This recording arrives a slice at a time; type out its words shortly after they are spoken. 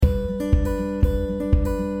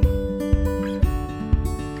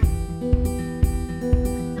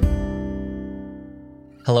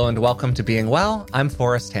Hello and welcome to Being Well. I'm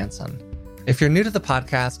Forrest Hanson. If you're new to the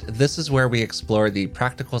podcast, this is where we explore the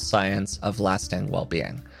practical science of lasting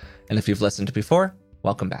well-being. And if you've listened before,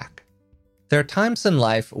 welcome back. There are times in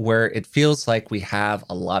life where it feels like we have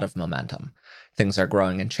a lot of momentum. Things are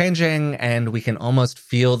growing and changing, and we can almost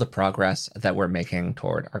feel the progress that we're making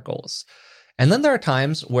toward our goals. And then there are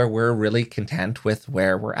times where we're really content with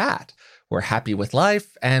where we're at. We're happy with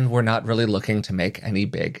life, and we're not really looking to make any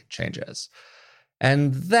big changes.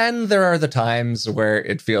 And then there are the times where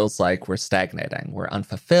it feels like we're stagnating. We're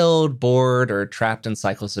unfulfilled, bored, or trapped in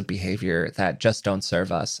cycles of behavior that just don't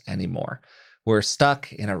serve us anymore. We're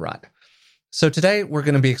stuck in a rut. So today we're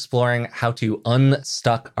going to be exploring how to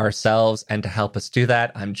unstuck ourselves, and to help us do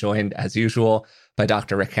that, I'm joined as usual by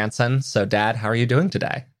Dr. Rick Hanson. So Dad, how are you doing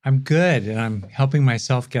today? I'm good, and I'm helping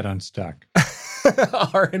myself get unstuck.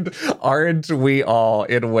 Aren't we all,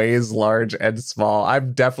 in ways large and small?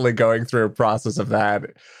 I'm definitely going through a process of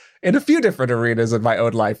that in a few different arenas in my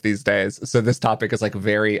own life these days. So this topic is like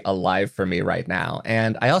very alive for me right now.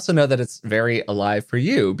 And I also know that it's very alive for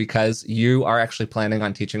you because you are actually planning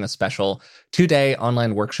on teaching a special 2-day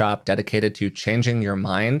online workshop dedicated to changing your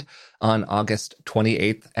mind on August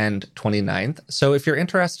 28th and 29th. So if you're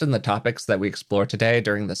interested in the topics that we explore today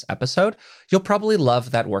during this episode, you'll probably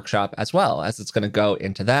love that workshop as well, as it's going to go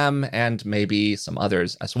into them and maybe some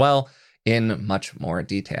others as well in much more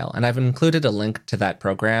detail. And I've included a link to that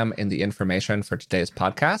program in the information for today's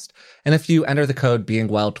podcast. And if you enter the code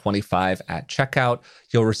BeingWell25 at checkout,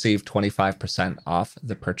 you'll receive 25% off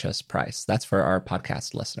the purchase price. That's for our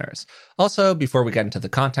podcast listeners. Also, before we get into the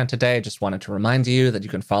content today, just wanted to remind you that you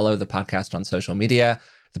can follow the podcast on social media.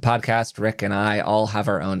 The podcast, Rick and I all have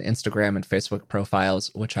our own Instagram and Facebook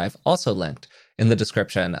profiles, which I've also linked in the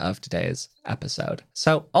description of today's episode.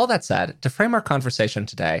 So all that said, to frame our conversation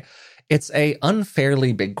today, it's a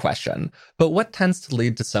unfairly big question, but what tends to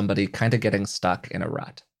lead to somebody kind of getting stuck in a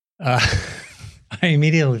rut? I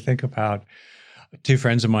immediately think about two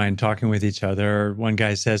friends of mine talking with each other. One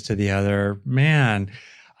guy says to the other, "Man,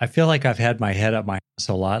 I feel like I've had my head up my ass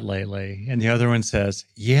a lot lately." And the other one says,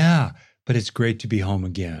 "Yeah, but it's great to be home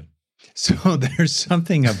again." So there's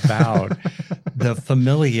something about the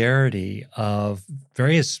familiarity of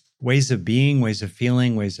various ways of being, ways of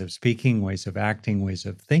feeling, ways of speaking, ways of acting, ways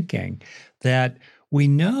of thinking that we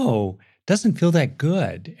know doesn't feel that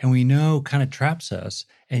good, and we know kind of traps us,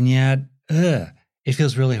 and yet it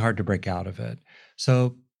feels really hard to break out of it.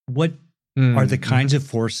 So what are the kinds of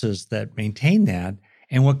forces that maintain that,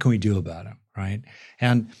 and what can we do about them, right?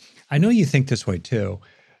 And I know you think this way too.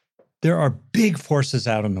 There are big forces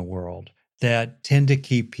out in the world that tend to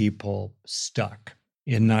keep people stuck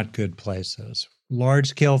in not good places.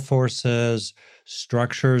 Large-scale forces,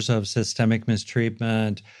 structures of systemic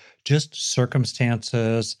mistreatment, just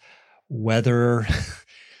circumstances, weather,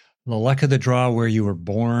 the luck of the draw, where you were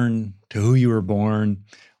born, to who you were born,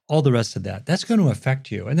 all the rest of that. That's going to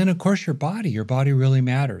affect you. And then, of course, your body really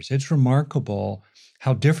matters. It's remarkable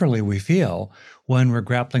how differently we feel when we're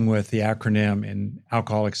grappling with the acronym in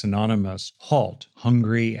Alcoholics Anonymous, HALT,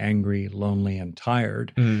 hungry, angry, lonely, and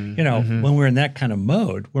tired. When we're in that kind of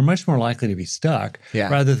mode, we're much more likely to be stuck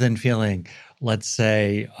rather than feeling, let's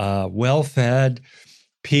say, well-fed,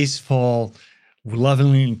 peaceful,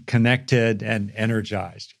 lovingly connected, and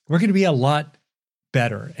energized. We're going to be a lot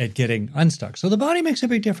better at getting unstuck. So the body makes a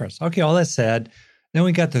big difference. Okay, all that said, then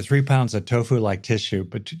we got the 3 pounds of tofu-like tissue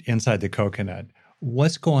inside the coconut.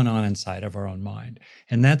 What's going on inside of our own mind?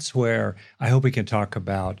 And that's where I hope we can talk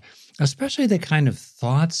about, especially the kind of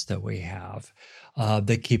thoughts that we have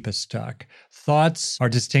that keep us stuck. Thoughts are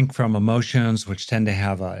distinct from emotions, which tend to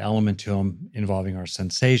have an element to them involving our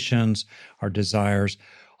sensations, our desires.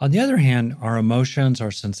 On the other hand, our emotions,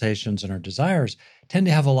 our sensations, and our desires tend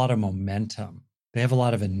to have a lot of momentum. They have a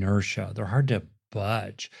lot of inertia. They're hard to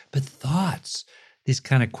budge. But thoughts, these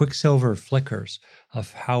kind of quicksilver flickers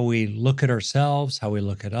of how we look at ourselves, how we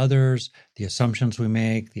look at others, the assumptions we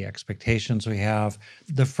make, the expectations we have,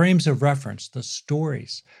 the frames of reference, the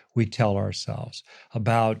stories we tell ourselves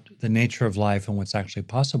about the nature of life and what's actually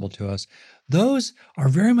possible to us, those are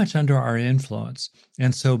very much under our influence.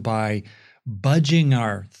 And so by budging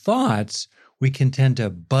our thoughts, we can tend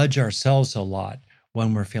to budge ourselves a lot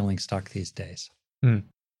when we're feeling stuck these days.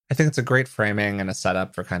 I think it's a great framing and a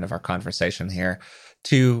setup for kind of our conversation here.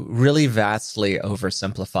 to really vastly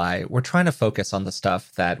oversimplify, we're trying to focus on the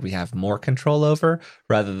stuff that we have more control over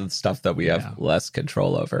rather than the stuff that we have less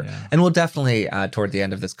control over. Yeah. And we'll definitely, toward the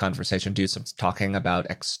end of this conversation, do some talking about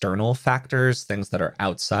external factors, things that are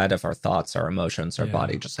outside of our thoughts, our emotions, our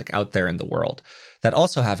body, just like out there in the world, that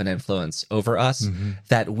also have an influence over us,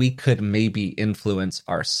 that we could maybe influence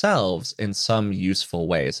ourselves in some useful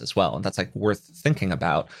ways as well. And that's like worth thinking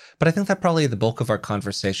about. But I think that probably the bulk of our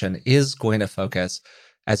conversation is going to focus,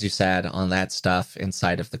 as you said, on that stuff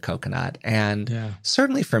inside of the coconut. And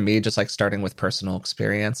certainly for me, just like starting with personal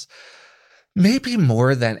experience, maybe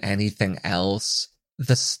more than anything else,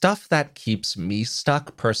 the stuff that keeps me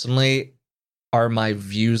stuck personally are my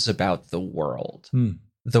views about the world.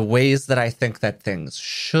 The ways that I think that things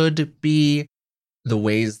should be, the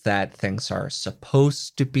ways that things are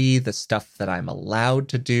supposed to be, the stuff that I'm allowed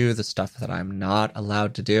to do, the stuff that I'm not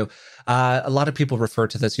allowed to do. A lot of people refer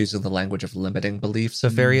to this using the language of limiting beliefs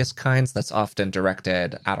of various kinds. That's often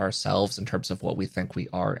directed at ourselves in terms of what we think we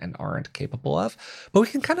are and aren't capable of. But we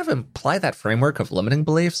can kind of imply that framework of limiting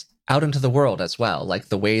beliefs out into the world as well, like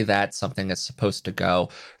the way that something is supposed to go,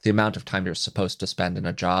 the amount of time you're supposed to spend in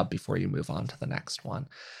a job before you move on to the next one.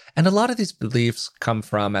 And a lot of these beliefs come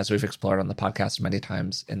from, as we've explored on the podcast many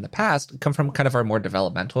times in the past, come from kind of our more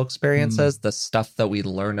developmental experiences, the stuff that we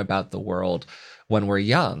learn about the world when we're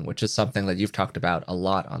young, which is something that you've talked about a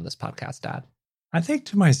lot on this podcast, Dad. I think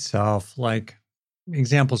to myself, like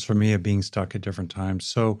examples for me of being stuck at different times.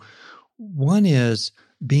 So one is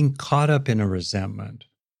being caught up in a resentment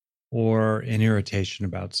or an irritation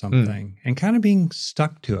about something and kind of being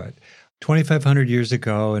stuck to it. 2,500 years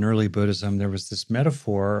ago in early Buddhism, there was this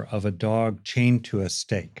metaphor of a dog chained to a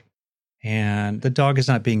stake. And the dog is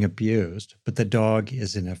not being abused, but the dog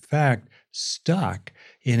is in effect stuck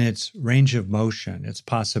in its range of motion, its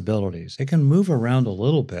possibilities. It can move around a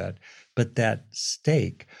little bit, but that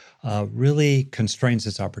stake really constrains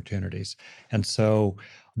its opportunities. And so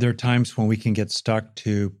there are times when we can get stuck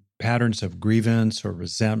to patterns of grievance or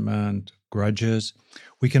resentment, grudges.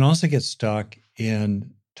 We can also get stuck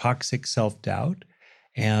in toxic self-doubt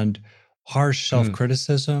and harsh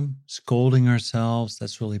self-criticism, scolding ourselves.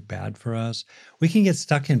 That's really bad for us. We can get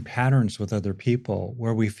stuck in patterns with other people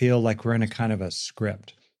where we feel like we're in a kind of a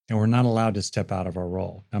script and we're not allowed to step out of our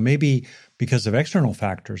role. Now, maybe because of external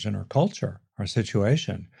factors in our culture, our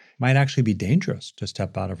situation, it might actually be dangerous to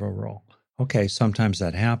step out of our role. Okay, sometimes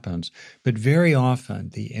that happens, but very often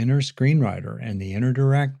the inner screenwriter and the inner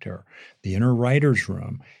director, the inner writer's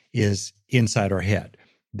room is inside our head.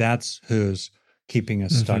 That's who's keeping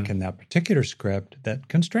us stuck in that particular script that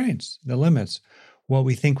constrains, that limits what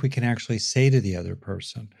we think we can actually say to the other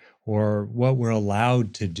person or what we're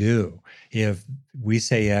allowed to do if we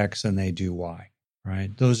say X and they do Y, right?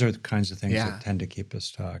 Those are the kinds of things that tend to keep us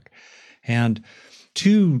stuck. And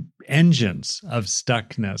two engines of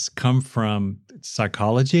stuckness come from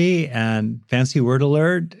psychology and fancy word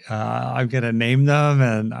alert. I'm going to name them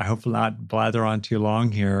and I hope not blather on too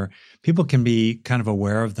long here. People can be kind of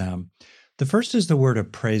aware of them. The first is the word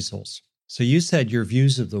appraisals. So you said your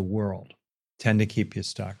views of the world tend to keep you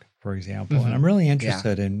stuck, for example. And I'm really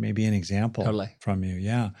interested in maybe an example from you.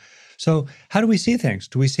 Yeah. So how do we see things?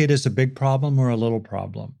 Do we see it as a big problem or a little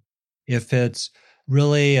problem? If it's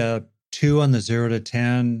really a 2 on the 0 to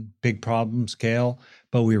 10 big problem scale,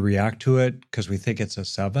 but we react to it because we think it's a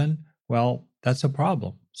 7, well, that's a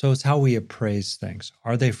problem. So it's how we appraise things.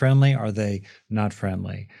 Are they friendly? Are they not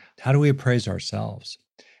friendly? How do we appraise ourselves?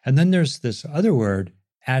 And then there's this other word,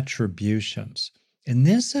 attributions. And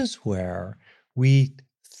this is where we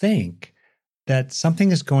think that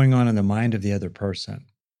something is going on in the mind of the other person,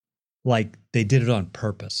 like they did it on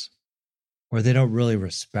purpose, or they don't really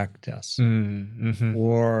respect us,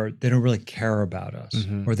 or they don't really care about us,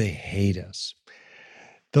 or they hate us.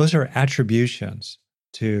 Those are attributions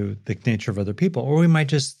to the nature of other people. Or we might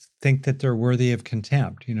just think that they're worthy of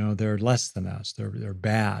contempt. You know, they're less than us, they're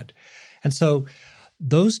bad. And so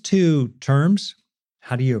those two terms,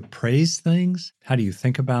 how do you appraise things? How do you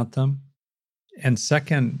think about them? And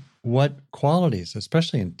second, what qualities,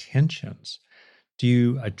 especially intentions, do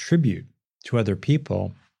you attribute to other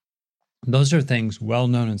people? Those are things well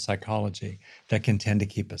known in psychology that can tend to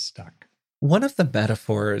keep us stuck. One of the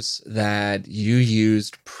metaphors that you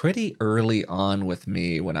used pretty early on with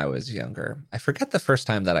me when I was younger, I forget the first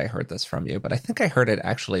time that I heard this from you, but I think I heard it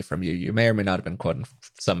actually from you. You may or may not have been quoting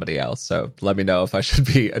somebody else, so let me know if I should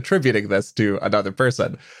be attributing this to another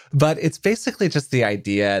person. But it's basically just the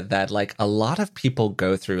idea that like a lot of people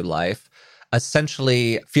go through life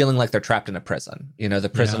essentially feeling like they're trapped in a prison,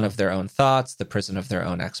 the prison Yeah. of their own thoughts, the prison of their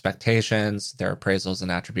own expectations, their appraisals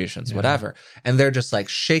and attributions, Yeah. whatever. And they're just like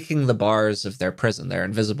shaking the bars of their prison, their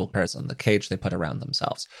invisible prison, the cage they put around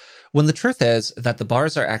themselves. When the truth is that the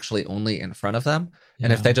bars are actually only in front of them.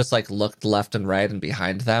 And if they just like looked left and right and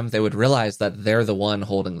behind them, they would realize that they're the one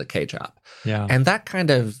holding the cage up. Yeah. And that kind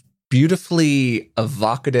of beautifully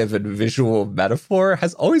evocative and visual metaphor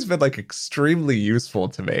has always been like extremely useful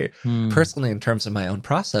to me personally in terms of my own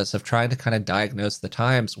process of trying to kind of diagnose the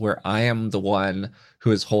times where I am the one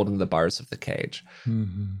who is holding the bars of the cage.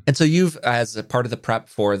 Mm-hmm. And so you've, as a part of the prep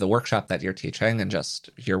for the workshop that you're teaching and just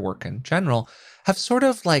your work in general, have sort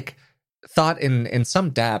of like thought in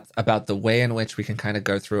some depth about the way in which we can kind of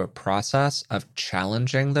go through a process of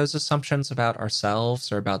challenging those assumptions about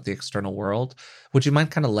ourselves or about the external world. Would you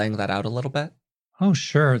mind kind of laying that out a little bit? Oh,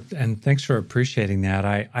 sure. And thanks for appreciating that.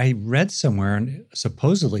 I read somewhere, and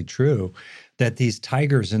supposedly true, that these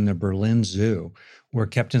tigers in the Berlin Zoo were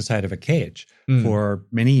kept inside of a cage for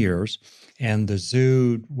many years. And the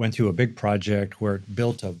zoo went through a big project where it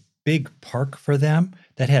built a big park for them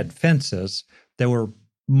that had fences that were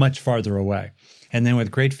much farther away. And then with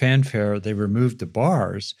great fanfare, they removed the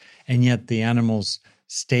bars, and yet the animals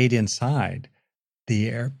stayed inside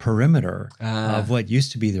the perimeter of what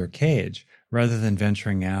used to be their cage rather than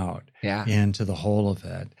venturing out into the whole of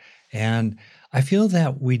it. And I feel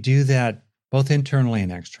that we do that both internally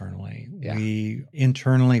and externally. Yeah. We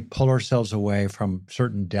internally pull ourselves away from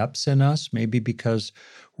certain depths in us, maybe because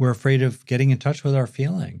we're afraid of getting in touch with our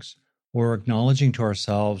feelings, or acknowledging to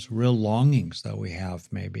ourselves real longings that we have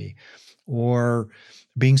maybe, or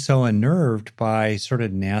being so unnerved by sort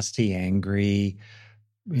of nasty, angry,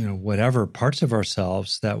 whatever parts of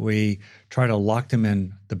ourselves that we try to lock them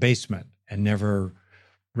in the basement and never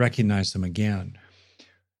recognize them again.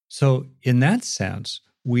 So in that sense,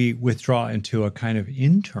 we withdraw into a kind of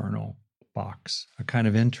internal box, a kind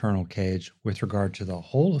of internal cage with regard to the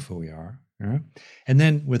whole of who we are. And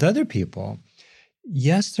then with other people,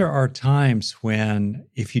 yes, there are times when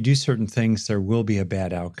if you do certain things, there will be a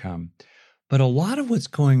bad outcome. But a lot of what's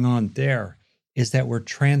going on there is that we're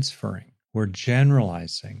transferring, we're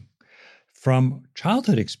generalizing from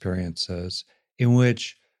childhood experiences in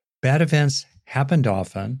which bad events happened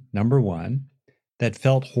often, number one, that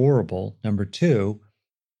felt horrible, number two,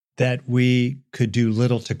 that we could do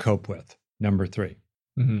little to cope with, number three.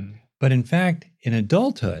 Mm-hmm. But in fact, in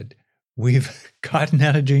adulthood, we've gotten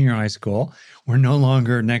out of junior high school. We're no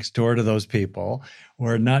longer next door to those people.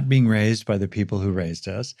 We're not being raised by the people who raised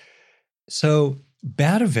us. So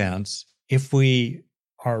bad events, if we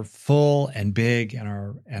are full and big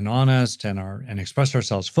and honest and express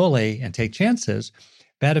ourselves fully and take chances,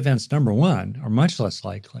 bad events, number one, are much less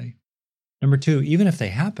likely. Number two, even if they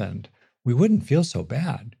happened, we wouldn't feel so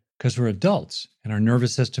bad because we're adults and our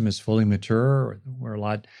nervous system is fully mature. We're a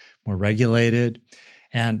lot more regulated.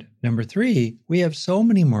 And number three, we have so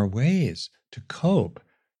many more ways to cope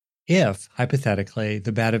if, hypothetically,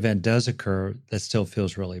 the bad event does occur that still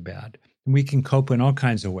feels really bad. And we can cope in all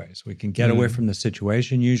kinds of ways. We can get away from the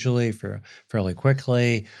situation usually fairly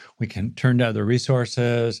quickly. We can turn to other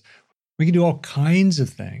resources. We can do all kinds of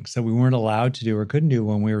things that we weren't allowed to do or couldn't do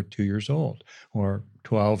when we were 2 years old or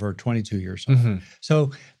 12 or 22 years old. Mm-hmm.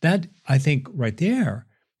 So that, I think, right there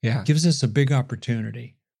gives us a big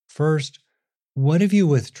opportunity. First, what have you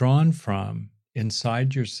withdrawn from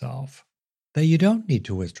inside yourself that you don't need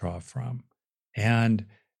to withdraw from? And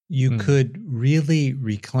you could really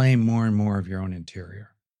reclaim more and more of your own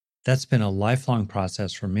interior. That's been a lifelong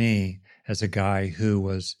process for me as a guy who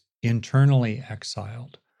was internally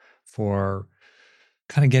exiled for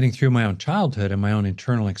kind of getting through my own childhood and my own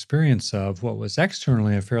internal experience of what was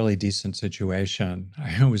externally a fairly decent situation.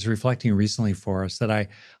 I was reflecting recently for us that I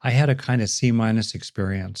had a kind of C-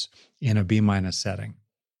 experience in a B- setting.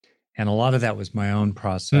 And a lot of that was my own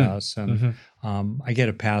process. And I get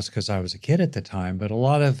a pass because I was a kid at the time, but a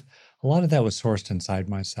lot of that was sourced inside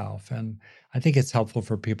myself. And I think it's helpful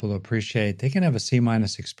for people to appreciate they can have a C-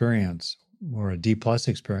 experience or a D+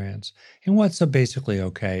 experience in what's a basically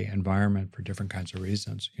okay environment for different kinds of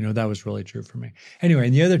reasons. That was really true for me. Anyway,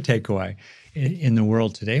 and the other takeaway in the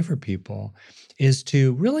world today for people is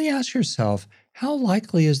to really ask yourself, how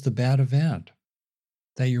likely is the bad event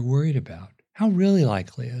that you're worried about? How really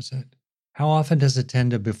likely is it? How often does it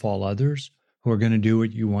tend to befall others who are going to do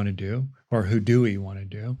what you want to do or who do what you want to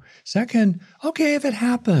do? Second, okay, if it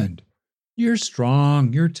happened, you're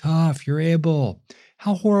strong, you're tough, you're able.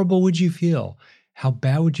 How horrible would you feel? How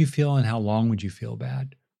bad would you feel and how long would you feel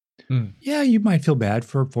bad? Yeah, you might feel bad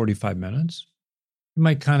for 45 minutes. You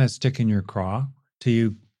might kind of stick in your craw till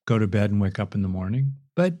you go to bed and wake up in the morning.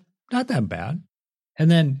 But not that bad. And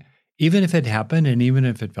then even if it happened and even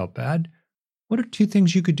if it felt bad, what are 2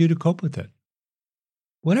 things you could do to cope with it?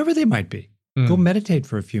 Whatever they might be. Go meditate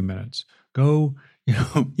for a few minutes. Go,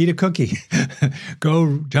 eat a cookie.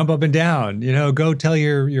 Go jump up and down. Go tell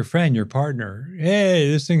your friend, your partner, hey,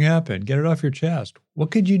 this thing happened. Get it off your chest.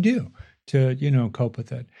 What could you do to, cope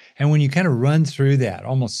with it? And when you kind of run through that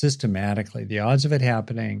almost systematically, the odds of it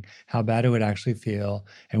happening, how bad it would actually feel,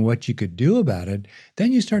 and what you could do about it,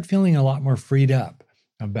 then you start feeling a lot more freed up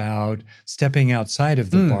about stepping outside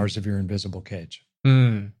of the bars of your invisible cage.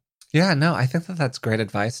 Yeah, no, I think that that's great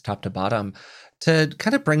advice, top to bottom, to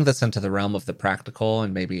kind of bring this into the realm of the practical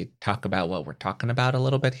and maybe talk about what we're talking about a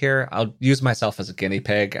little bit here. I'll use myself as a guinea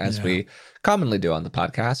pig, as we commonly do on the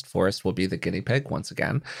podcast. Forrest will be the guinea pig once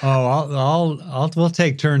again. Oh, we'll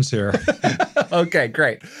take turns here. Okay,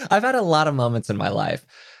 great. I've had a lot of moments in my life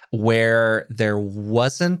where there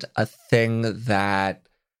wasn't a thing that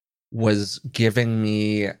was giving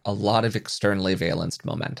me a lot of externally valenced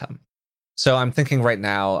momentum. So I'm thinking right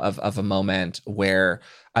now of a moment where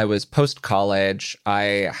I was post-college.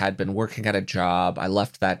 I had been working at a job. I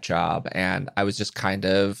left that job and I was just kind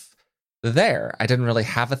of there. I didn't really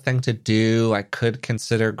have a thing to do. I could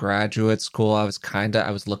consider graduate school. I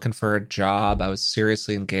was looking for a job. I was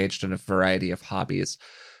seriously engaged in a variety of hobbies.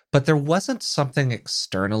 But there wasn't something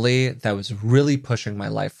externally that was really pushing my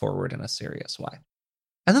life forward in a serious way.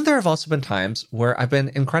 And then there have also been times where I've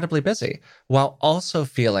been incredibly busy while also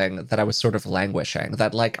feeling that I was sort of languishing,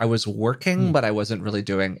 that like I was working, but I wasn't really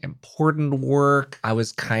doing important work. I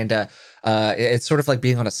was kind of, it's sort of like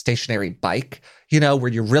being on a stationary bike, where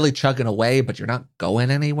you're really chugging away, but you're not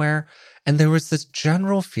going anywhere. And there was this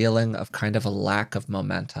general feeling of kind of a lack of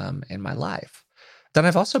momentum in my life. Then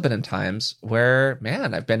I've also been in times where,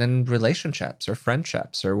 man, I've been in relationships or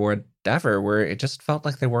friendships or whatever, where it just felt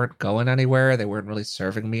like they weren't going anywhere. They weren't really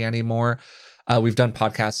serving me anymore. We've done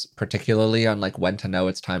podcasts particularly on like when to know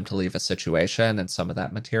it's time to leave a situation. And some of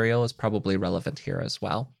that material is probably relevant here as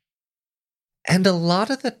well. And a lot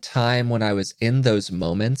of the time when I was in those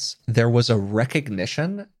moments, there was a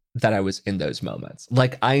recognition that I was in those moments.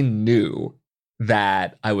 Like I knew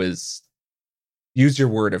that I was, use your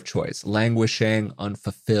word of choice, languishing,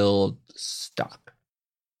 unfulfilled, stuck.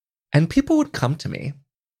 And people would come to me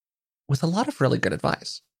with a lot of really good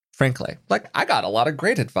advice, frankly. Like, I got a lot of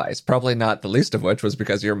great advice, probably not the least of which was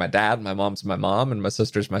because you're my dad, my mom's my mom, and my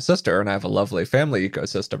sister's my sister, and I have a lovely family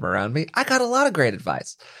ecosystem around me. I got a lot of great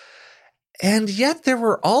advice. And yet there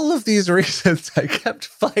were all of these reasons I kept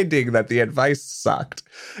finding that the advice sucked,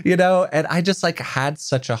 and I just like had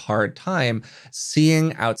such a hard time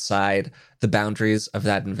seeing outside the boundaries of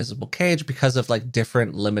that invisible cage because of like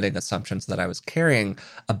different limiting assumptions that I was carrying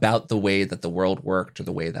about the way that the world worked or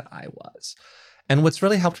the way that I was. And what's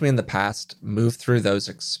really helped me in the past move through those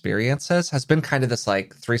experiences has been kind of this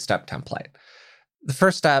like 3-step template. The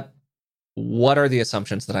first step, what are the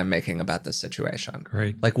assumptions that I'm making about this situation?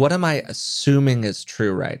 Great. Like, what am I assuming is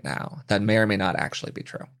true right now that may or may not actually be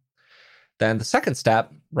true? Then the second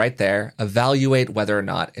step, right there, evaluate whether or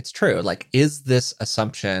not it's true. Like, is this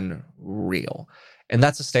assumption real? And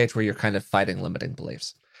that's a stage where you're kind of fighting limiting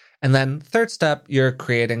beliefs. And then third step, you're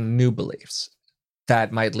creating new beliefs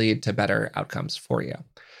that might lead to better outcomes for you.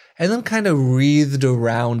 And then kind of wreathed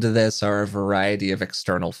around this are a variety of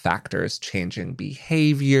external factors, changing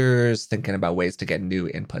behaviors, thinking about ways to get new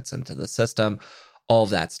inputs into the system, all of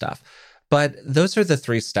that stuff. But those are the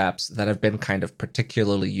 3 steps that have been kind of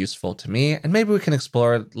particularly useful to me. And maybe we can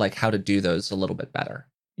explore like how to do those a little bit better.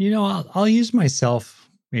 I'll use myself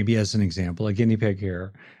maybe as an example, a guinea pig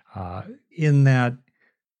here, in that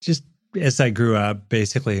just as I grew up,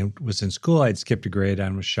 basically was in school, I'd skipped a grade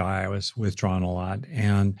and was shy. I was withdrawn a lot.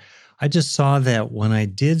 And I just saw that when I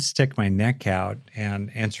did stick my neck out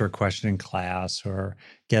and answer a question in class or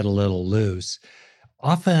get a little loose,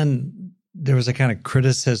 often there was a kind of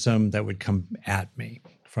criticism that would come at me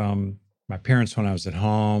from my parents when I was at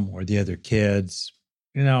home or the other kids.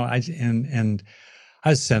 I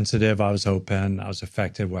was sensitive, I was open, I was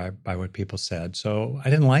affected by what people said. So I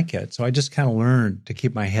didn't like it. So I just kind of learned to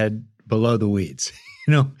keep my head below the weeds,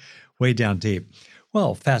 way down deep.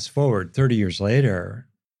 Well, fast forward 30 years later,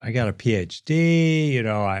 I got a PhD,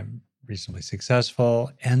 I'm reasonably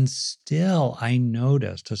successful. And still I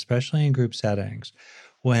noticed, especially in group settings,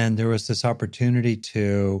 when there was this opportunity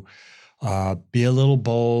to be a little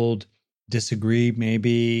bold, disagree,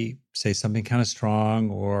 maybe say something kind of strong,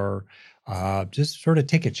 or just sort of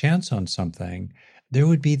take a chance on something, there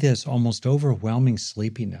would be this almost overwhelming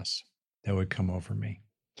sleepiness that would come over me,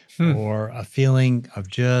 or a feeling of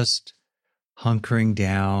just hunkering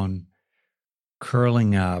down,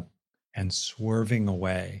 curling up, and swerving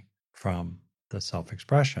away from the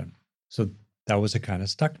self-expression. So that was a kind of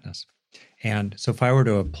stuckness. And so if I were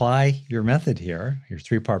to apply your method here, your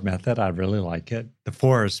 3-part method, I'd really like it. The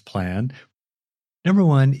forest plan. Number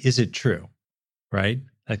one, is it true? Right?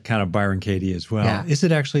 That kind of Byron Katie as well. Yeah. Is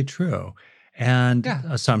it actually true? And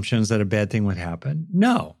assumptions that a bad thing would happen?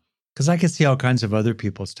 No, because I can see all kinds of other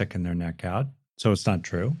people sticking their neck out. So it's not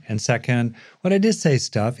true. And second, when I did say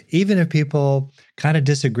stuff, even if people kind of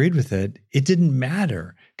disagreed with it, it didn't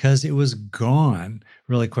matter because it was gone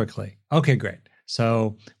really quickly. Okay, great.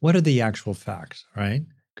 So what are the actual facts, right?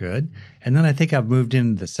 Good. And then I think I've moved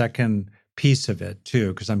into the second piece of it too,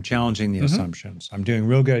 because I'm challenging the assumptions. I'm doing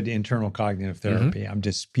real good internal cognitive therapy. I'm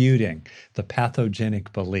disputing the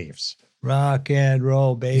pathogenic beliefs. Rock and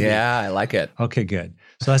roll, baby. Yeah, I like it. Okay, good.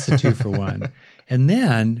 So that's a 2 for 1. And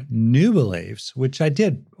then new beliefs, which I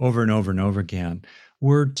did over and over and over again,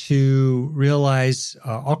 were to realize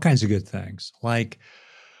all kinds of good things, like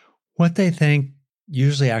what they think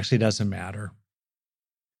usually actually doesn't matter.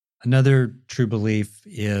 Another true belief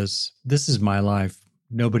is this is my life,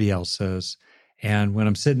 nobody else's. And when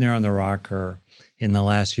I'm sitting there on the rocker in the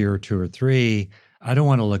last year or 2 or 3, I don't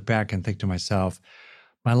want to look back and think to myself,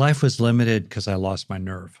 my life was limited because I lost my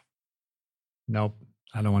nerve. Nope,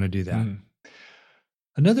 I don't want to do that.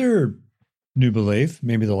 Another new belief,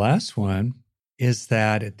 maybe the last one, is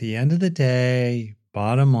that at the end of the day,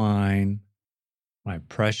 bottom line, my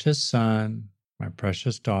precious son, my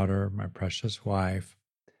precious daughter, my precious wife,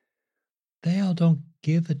 they all don't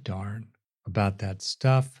give a darn about that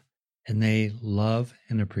stuff, and they love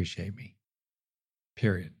and appreciate me.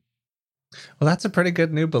 Period. Well, that's a pretty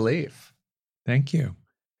good new belief. Thank you.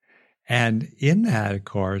 And in that, of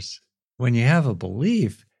course, when you have a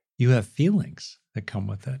belief, you have feelings that come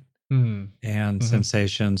with it and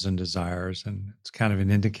sensations and desires. And it's kind of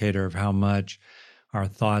an indicator of how much our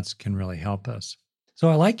thoughts can really help us. So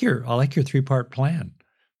I like your 3-part plan,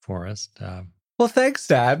 Forrest. Well, thanks,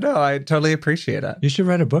 Dad. No, I totally appreciate it. You should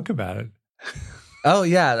write a book about it. Oh,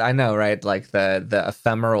 yeah, I know, right? Like the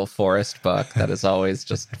ephemeral forest book that is always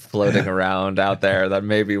just floating around out there that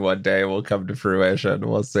maybe one day will come to fruition.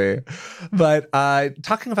 We'll see. But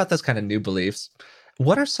talking about those kind of new beliefs,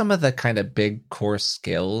 what are some of the kind of big core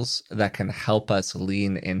skills that can help us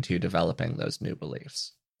lean into developing those new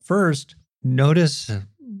beliefs? First, notice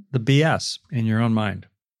the BS in your own mind.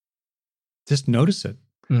 Just notice it.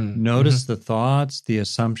 Notice the thoughts, the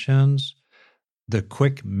assumptions, the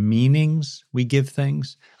quick meanings we give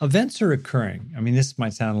things. Events are occurring. I mean, this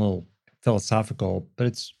might sound a little philosophical, but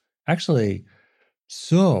it's actually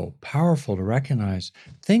so powerful to recognize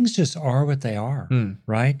things just are what they are,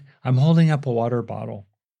 right? I'm holding up a water bottle.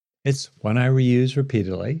 It's one I reuse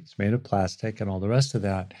repeatedly. It's made of plastic and all the rest of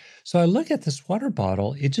that. So I look at this water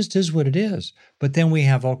bottle. It just is what it is. But then we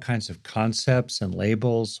have all kinds of concepts and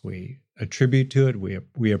labels. We attribute to it.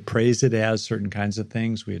 We appraise it as certain kinds of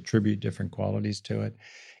things. We attribute different qualities to it.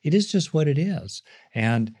 It is just what it is.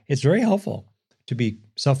 And it's very helpful to be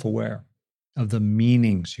self-aware of the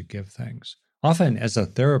meanings you give things. Often as a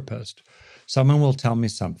therapist, someone will tell me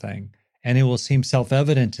something and it will seem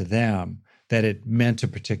self-evident to them that it meant a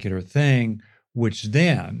particular thing, which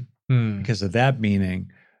then, because of that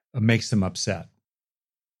meaning, makes them upset.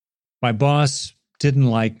 My boss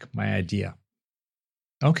didn't like my idea.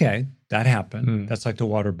 Okay, that happened. That's like the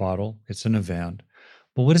water bottle. It's an event.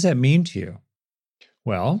 But what does that mean to you?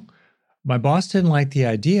 Well, my boss didn't like the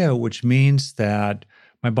idea, which means that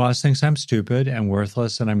my boss thinks I'm stupid and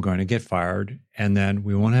worthless and I'm going to get fired, and then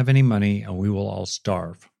we won't have any money and we will all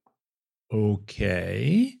starve.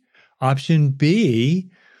 Okay. Option B,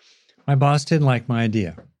 my boss didn't like my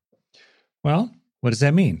idea. Well, what does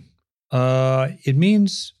that mean? It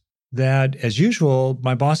means that, as usual,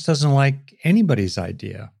 my boss doesn't like anybody's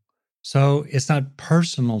idea. So it's not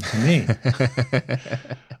personal to me.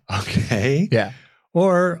 Okay. Yeah.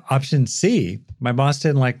 Or option C, my boss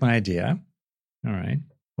didn't like my idea. All right.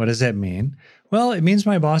 What does that mean? Well, it means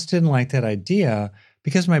my boss didn't like that idea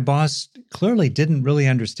because my boss clearly didn't really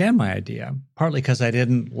understand my idea, partly because I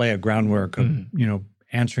didn't lay a groundwork of,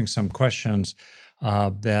 answering some questions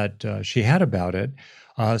that she had about it.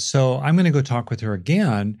 So I'm going to go talk with her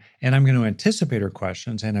again, and I'm going to anticipate her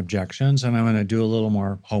questions and objections, and I'm going to do a little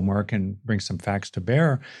more homework and bring some facts to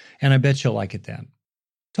bear, and I bet she'll like it then.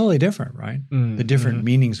 Totally different, right? The different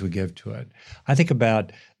meanings we give to it. I think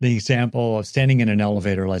about the example of standing in an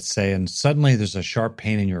elevator, let's say, and suddenly there's a sharp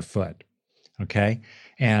pain in your foot, okay?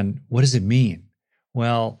 And what does it mean?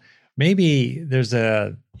 Well, maybe there's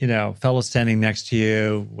a, fellow standing next to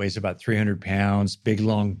you, weighs about 300 pounds, big,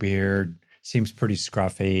 long beard, seems pretty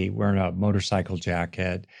scruffy, wearing a motorcycle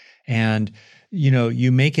jacket. And,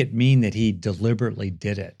 you make it mean that he deliberately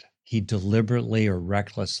did it. he deliberately or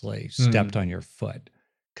recklessly stepped on your foot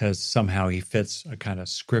because somehow he fits a kind of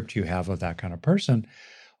script you have of that kind of person.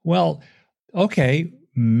 Well, okay,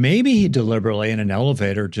 maybe he deliberately in an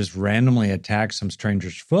elevator just randomly attacked some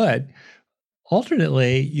stranger's foot.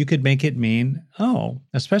 Alternately, you could make it mean, oh,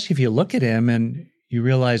 especially if you look at him and you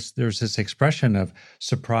realize there's this expression of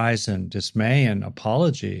surprise and dismay and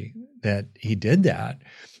apology that he did that,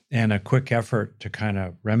 and a quick effort to kind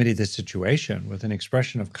of remedy the situation with an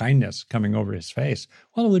expression of kindness coming over his face.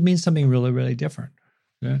 Well, it would mean something really, really different.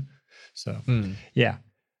 Yeah. So, yeah.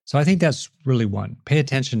 So I think that's really one. Pay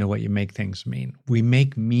attention to what you make things mean. We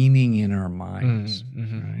make meaning in our minds,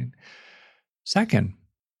 right? Second,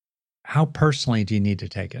 how personally do you need to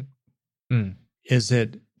take it? Is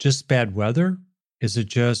it just bad weather? Is it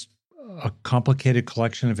just a complicated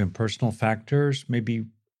collection of impersonal factors, maybe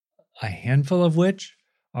a handful of which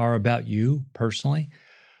are about you personally?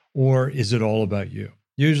 Or is it all about you?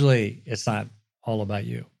 Usually it's not all about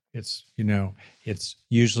you. It's, it's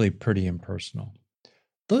usually pretty impersonal.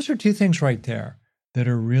 Those are two things right there that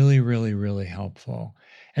are really, really, really helpful.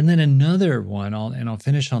 And then another one, I'll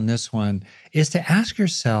finish on this one, is to ask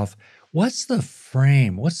yourself, what's the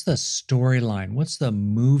frame? What's the storyline? What's the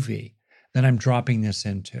movie that I'm dropping this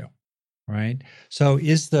into, right? So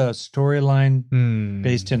is the storyline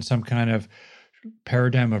based in some kind of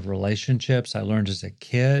paradigm of relationships I learned as a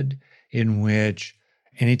kid, in which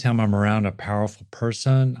anytime I'm around a powerful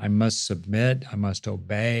person, I must submit, I must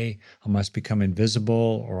obey, I must become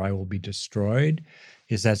invisible, or I will be destroyed?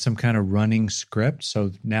 Is that some kind of running script?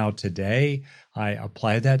 So now today, I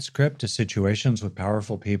apply that script to situations with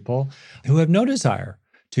powerful people who have no desire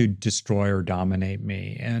to destroy or dominate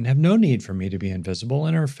me and have no need for me to be invisible,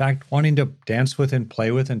 and are in fact wanting to dance with and play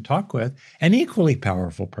with and talk with an equally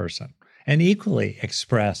powerful person, an equally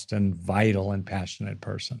expressed and vital and passionate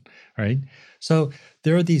person, right? So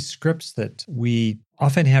there are these scripts that we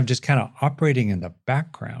often have just kind of operating in the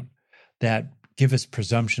background that give us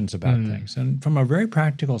presumptions about things. And from a very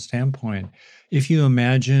practical standpoint, if you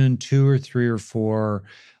imagine 2 or 3 or 4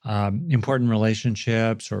 important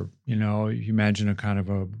relationships, or, you imagine a kind of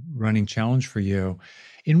a running challenge for you,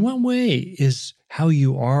 in what way is how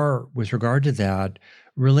you are with regard to that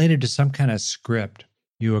related to some kind of script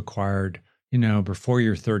you acquired, before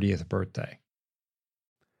your 30th birthday?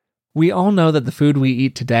 We all know that the food we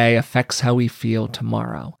eat today affects how we feel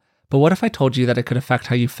tomorrow. But what if I told you that it could affect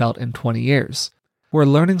how you felt in 20 years? We're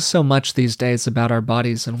learning so much these days about our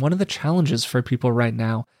bodies, and one of the challenges for people right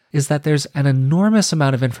now is that there's an enormous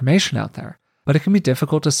amount of information out there, but it can be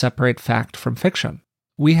difficult to separate fact from fiction.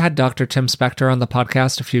 We had Dr. Tim Spector on the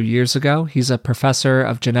podcast a few years ago. He's a professor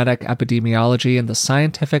of genetic epidemiology and the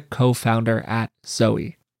scientific co-founder at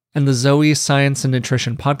Zoe. And the Zoe Science and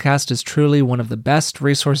Nutrition podcast is truly one of the best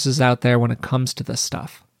resources out there when it comes to this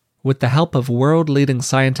stuff. With the help of world-leading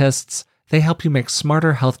scientists, they help you make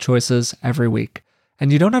smarter health choices every week.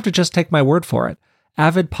 And you don't have to just take my word for it.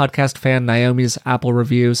 Avid podcast fan Naomi's Apple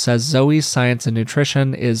review says Zoe Science and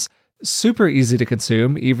Nutrition is super easy to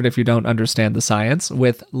consume, even if you don't understand the science,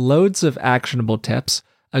 with loads of actionable tips,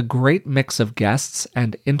 a great mix of guests,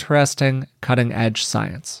 and interesting, cutting-edge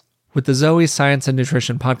science. With the Zoe Science and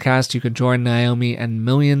Nutrition podcast, you can join Naomi and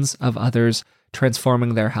millions of others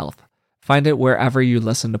transforming their health. Find it wherever you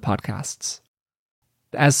listen to podcasts.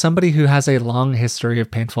 As somebody who has a long history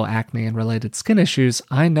of painful acne and related skin issues,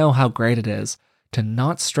 I know how great it is to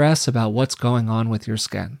not stress about what's going on with your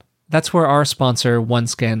skin. That's where our sponsor,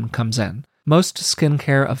 OneSkin, comes in. Most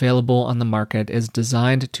skincare available on the market is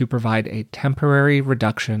designed to provide a temporary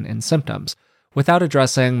reduction in symptoms without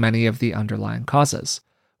addressing many of the underlying causes.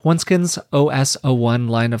 OneSkin's OS01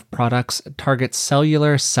 line of products targets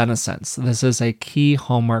cellular senescence. This is a key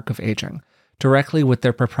hallmark of aging, directly with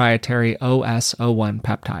their proprietary OS01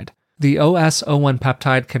 peptide. The OS01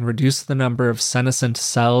 peptide can reduce the number of senescent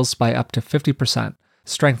cells by up to 50%,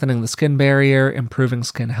 strengthening the skin barrier, improving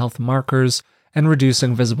skin health markers, and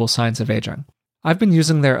reducing visible signs of aging. I've been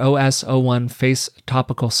using their OS01 face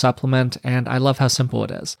topical supplement, and I love how simple it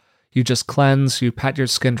is. You just cleanse, you pat your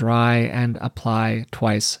skin dry, and apply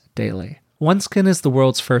twice daily. OneSkin is the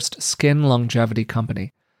world's first skin longevity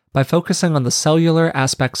company. By focusing on the cellular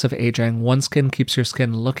aspects of aging, OneSkin keeps your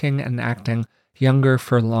skin looking and acting younger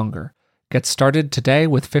for longer. Get started today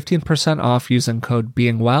with 15% off using code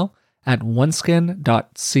BEINGWELL at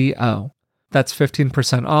oneskin.co. That's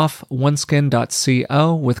 15% off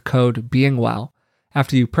oneskin.co with code BEINGWELL.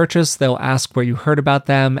 After you purchase, they'll ask where you heard about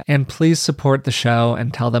them, and please support the show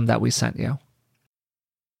and tell them that we sent you.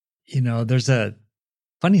 There's a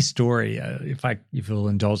Funny story, if you'll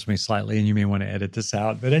indulge me slightly, and you may want to edit this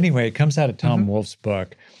out. But anyway, it comes out of Tom Wolfe's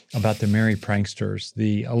book about the merry pranksters,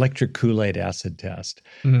 the electric Kool-Aid acid test.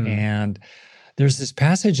 And there's this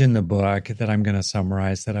passage in the book that I'm going to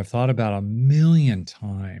summarize that I've thought about a million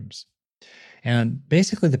times. And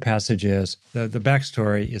basically the passage is, the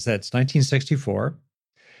backstory is that it's 1964.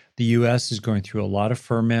 The U.S. is going through a lot of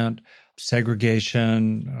ferment,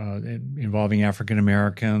 segregation involving African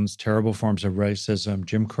Americans, terrible forms of racism.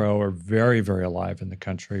 Jim Crow are very, very alive in the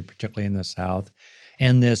country, particularly in the South.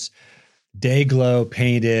 And this day-glow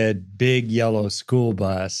painted big yellow school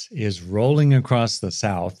bus is rolling across the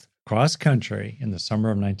South, cross country in the summer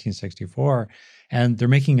of 1964, and they're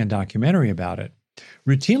making a documentary about it.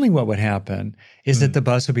 Routinely, what would happen is that the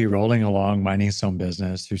bus would be rolling along, minding its own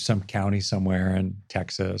business through some county somewhere in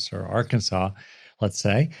Texas or Arkansas, let's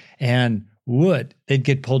say, and they'd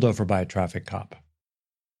get pulled over by a traffic cop.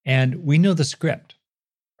 And we know the script,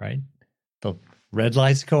 right? The red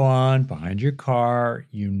lights go on behind your car.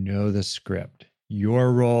 You know the script.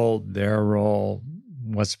 Your role, their role,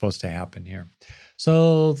 what's supposed to happen here.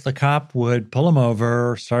 So the cop would pull them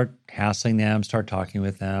over, start hassling them, start talking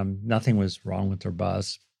with them. Nothing was wrong with their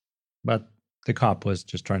bus, but the cop was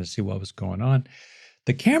just trying to see what was going on.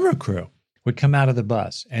 The camera crew would come out of the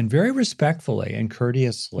bus and very respectfully and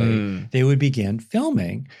courteously, they would begin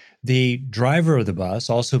filming the driver of the bus,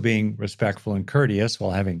 also being respectful and courteous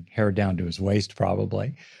while having hair down to his waist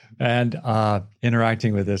probably, and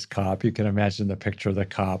interacting with this cop. You can imagine the picture of the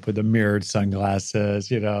cop with the mirrored sunglasses,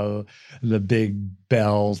 the big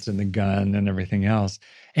belt and the gun and everything else.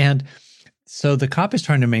 And so the cop is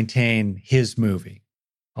trying to maintain his movie.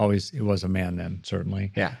 Always, it was a man then,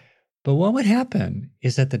 certainly. Yeah. But what would happen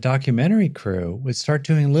is that the documentary crew would start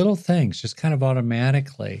doing little things just kind of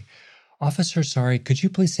automatically. Officer, sorry, could you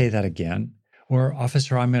please say that again? Or,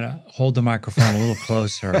 officer, I'm going to hold the microphone a little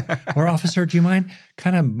closer. Or, officer, do you mind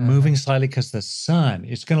kind of moving slightly because the sun,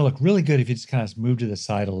 it's going to look really good if you just kind of move to the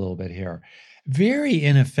side a little bit here. Very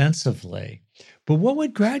inoffensively. But what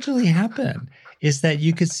would gradually happen is that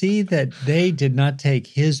you could see that they did not take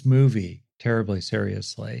his movie terribly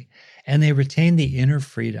seriously, and they retained the inner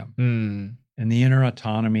freedom and the inner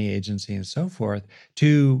autonomy, agency, and so forth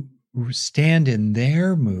to stand in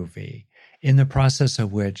their movie, in the process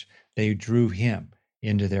of which they drew him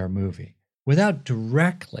into their movie without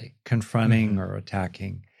directly confronting or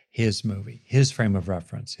attacking his movie, his frame of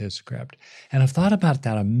reference, his script. And I've thought about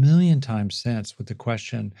that a million times since with the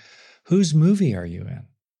question, whose movie are you in?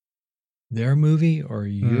 Their movie or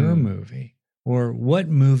your movie? Or what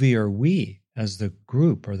movie are we as the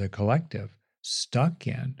group or the collective stuck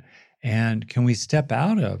in? And can we step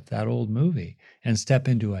out of that old movie and step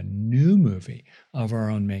into a new movie of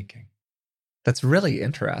our own making? That's really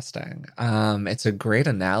interesting. It's a great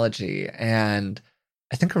analogy, and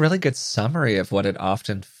I think a really good summary of what it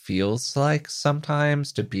often feels like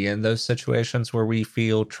sometimes to be in those situations where we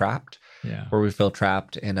feel trapped. Yeah. Where we feel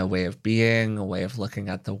trapped in a way of being, a way of looking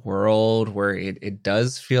at the world, where it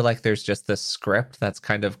does feel like there's just this script that's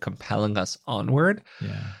kind of compelling us onward.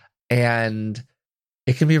 Yeah. And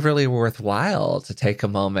it can be really worthwhile to take a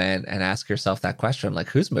moment and ask yourself that question, like,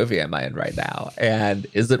 whose movie am I in right now? And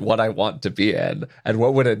is it what I want to be in? And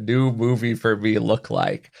what would a new movie for me look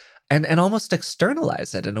like? And almost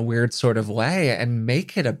externalize it in a weird sort of way and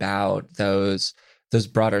make it about those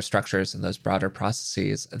broader structures and those broader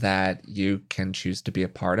processes that you can choose to be a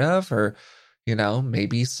part of, or,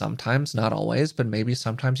 maybe sometimes, not always, but maybe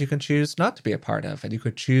sometimes you can choose not to be a part of, and you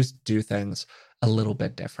could choose to do things a little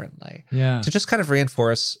bit differently. Yeah. To just kind of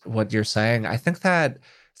reinforce what you're saying, I think that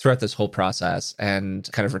throughout this whole process, and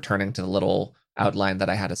kind of returning to the little outline that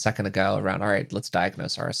I had a second ago around, all right, let's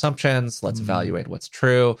diagnose our assumptions, let's evaluate what's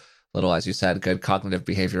true, little, as you said, good cognitive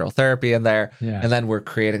behavioral therapy in there. Yeah. And then we're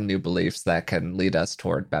creating new beliefs that can lead us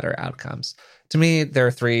toward better outcomes. To me, there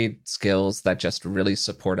are 3 skills that just really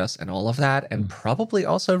support us in all of that, and probably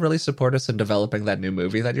also really support us in developing that new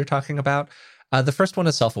movie that you're talking about. The first one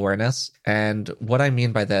is self-awareness. And what I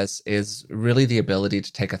mean by this is really the ability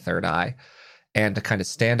to take a third eye and to kind of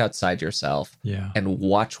stand outside yourself and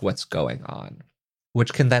watch what's going on,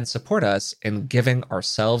 which can then support us in giving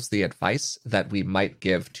ourselves the advice that we might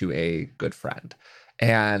give to a good friend.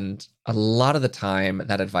 And a lot of the time,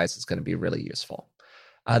 that advice is going to be really useful.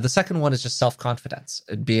 The second one is just self-confidence,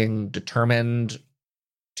 being determined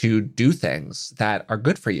to do things that are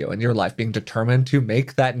good for you in your life, being determined to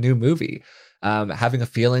make that new movie, having a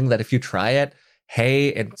feeling that if you try it, hey,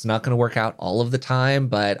 it's not going to work out all of the time,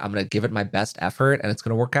 but I'm going to give it my best effort, and it's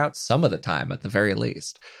going to work out some of the time at the very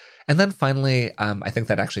least. And then finally, I think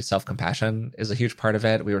that actually self-compassion is a huge part of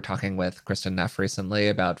it. We were talking with Kristen Neff recently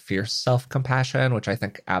about fierce self-compassion, which I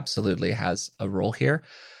think absolutely has a role here.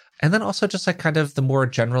 And then also just like kind of the more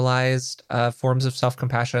generalized forms of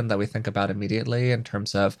self-compassion that we think about immediately in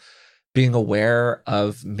terms of being aware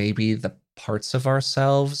of maybe the parts of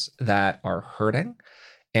ourselves that are hurting,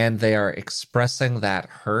 and they are expressing that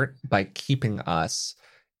hurt by keeping us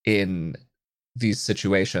in these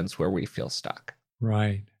situations where we feel stuck.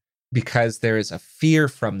 Right. Because there is a fear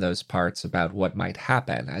from those parts about what might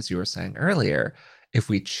happen, as you were saying earlier, if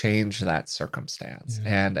we change that circumstance.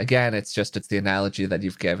 Yeah. And again, it's the analogy that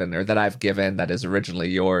you've given, or that I've given, that is originally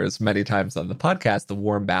yours many times on the podcast, the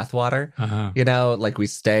warm bathwater. Uh-huh. You know, like we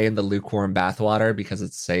stay in the lukewarm bathwater because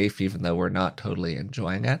it's safe, even though we're not totally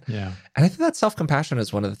enjoying it. Yeah. And I think that self-compassion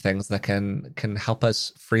is one of the things that can help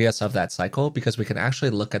us free us of that cycle, because we can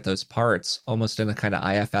actually look at those parts almost in a kind of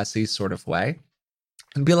IFS-y sort of way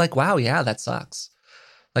and be like, wow, yeah, that sucks.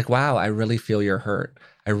 Like, wow, I really feel your hurt.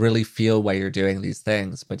 I really feel why you're doing these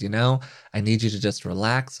things. But, you know, I need you to just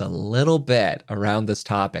relax a little bit around this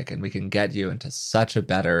topic, and we can get you into such a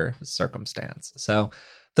better circumstance. So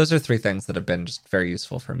those are 3 things that have been just very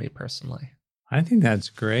useful for me personally. I think that's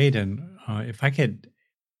great. And if I could,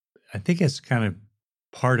 I think it's kind of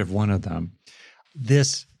part of one of them.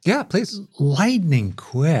 This Yeah, please. lightning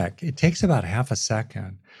quick, it takes about half a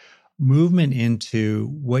second. Movement into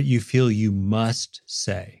what you feel you must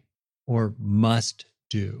say or must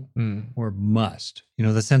do or must, you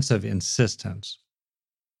know, the sense of insistence.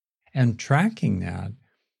 And tracking that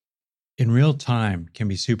in real time can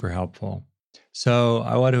be super helpful. So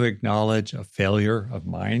I want to acknowledge a failure of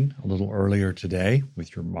mine a little earlier today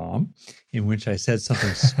with your mom, in which I said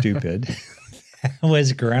something stupid.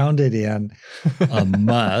 Was grounded in a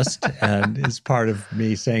must, and is part of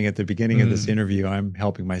me saying at the beginning of this interview, I'm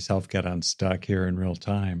helping myself get unstuck here in real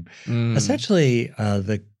time. Essentially,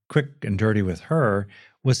 the quick and dirty with her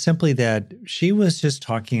was simply that she was just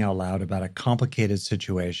talking out loud about a complicated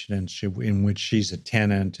situation in which she's a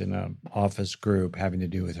tenant in an office group having to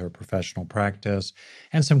do with her professional practice,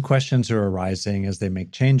 and some questions are arising as they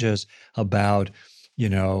make changes about, you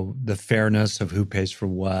know, the fairness of who pays for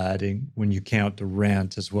what, and when you count the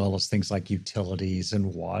rent, as well as things like utilities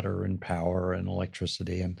and water and power and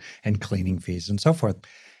electricity and cleaning fees and so forth.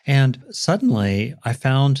 And suddenly I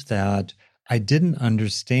found that I didn't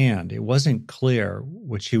understand. It wasn't clear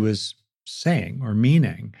what she was saying or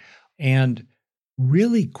meaning. And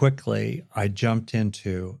really quickly, I jumped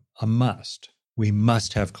into a must. We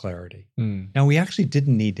must have clarity. Now, we actually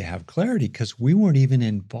didn't need to have clarity because we weren't even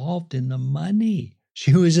involved in the money.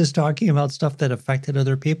 She was just talking about stuff that affected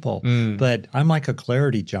other people. But I'm like a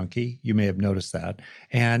clarity junkie. You may have noticed that.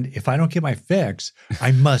 And if I don't get my fix,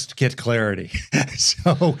 I must get clarity.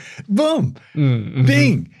 So boom,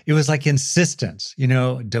 bing. It was like insistence, you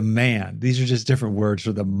know, demand. These are just different words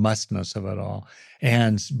for the mustness of it all.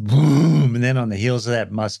 And boom. And then on the heels of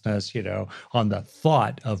that mustness, you know, on the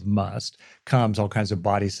thought of must comes all kinds of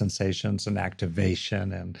body sensations and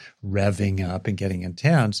activation and revving up and getting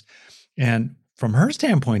intense. And from her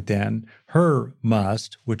standpoint, then, her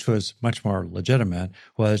must, which was much more legitimate,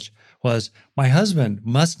 was my husband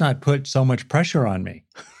must not put so much pressure on me,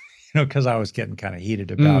 you know, because I was getting kind of heated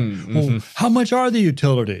about, well, how much are the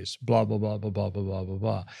utilities? Blah, blah, blah, blah, blah, blah, blah, blah,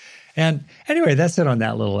 blah. And anyway, that's it on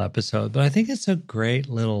that little episode. But I think it's a great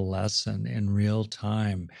little lesson in real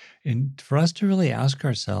time, and for us to really ask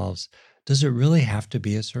ourselves, does it really have to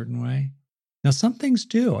be a certain way? Now, some things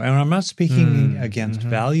do. And I'm not speaking against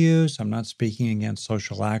values. I'm not speaking against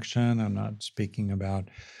social action. I'm not speaking about,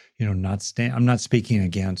 you know, I'm not speaking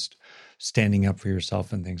against standing up for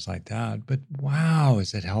yourself and things like that. But wow,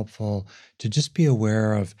 is it helpful to just be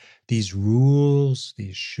aware of these rules,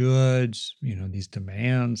 these shoulds, you know, these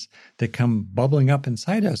demands that come bubbling up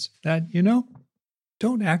inside us that, you know,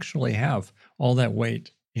 don't actually have all that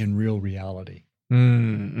weight in real reality.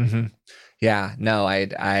 Yeah, no,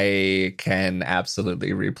 I can absolutely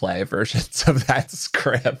replay versions of that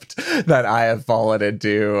script that I have fallen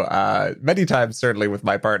into many times, certainly with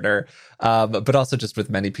my partner, but also just with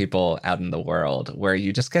many people out in the world, where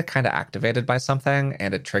you just get kind of activated by something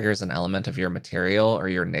and it triggers an element of your material or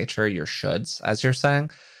your nature, your shoulds, as you're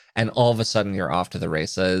saying. And all of a sudden you're off to the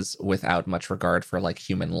races without much regard for like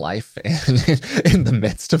human life in the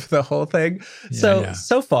midst of the whole thing.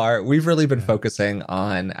 So far, we've really been focusing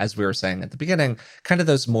on, as we were saying at the beginning, kind of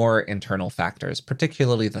those more internal factors,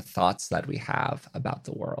 particularly the thoughts that we have about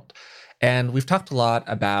the world. And we've talked a lot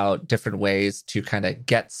about different ways to kind of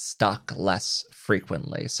get stuck less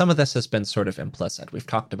frequently. Some of this has been sort of implicit. We've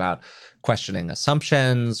talked about questioning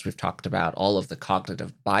assumptions. We've talked about all of the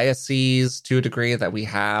cognitive biases to a degree that we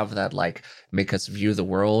have that like make us view the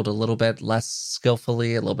world a little bit less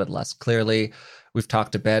skillfully, a little bit less clearly. We've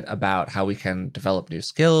talked a bit about how we can develop new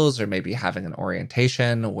skills or maybe having an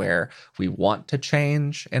orientation where we want to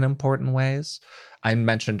change in important ways. I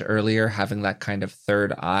mentioned earlier having that kind of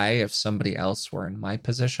third eye. If somebody else were in my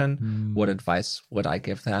position, what advice would I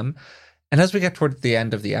give them? And as we get toward the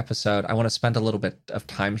end of the episode, I want to spend a little bit of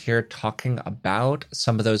time here talking about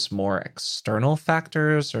some of those more external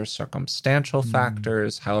factors or circumstantial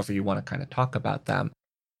factors, however you want to kind of talk about them,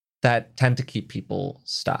 that tend to keep people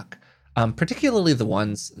stuck. Particularly the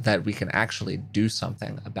ones that we can actually do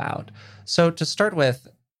something about. So to start with,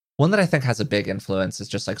 one that I think has a big influence is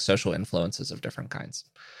just like social influences of different kinds.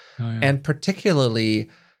 Oh, yeah. And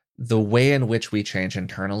particularly the way in which we change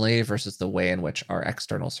internally versus the way in which our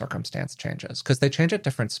external circumstance changes, because they change at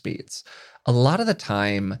different speeds. A lot of the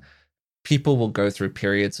time, people will go through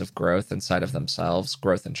periods of growth inside of themselves,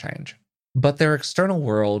 growth and change, but their external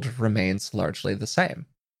world remains largely the same.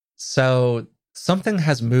 So something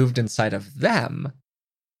has moved inside of them,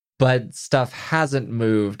 but stuff hasn't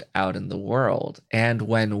moved out in the world. And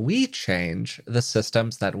when we change, the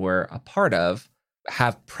systems that we're a part of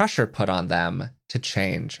have pressure put on them to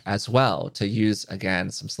change as well. To use,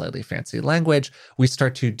 again, some slightly fancy language, we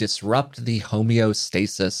start to disrupt the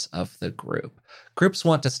homeostasis of the group. Groups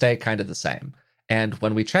want to stay kind of the same. And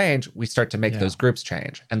when we change, we start to make those groups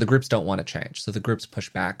change. And the groups don't want to change. So the groups push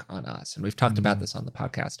back on us. And we've talked about this on the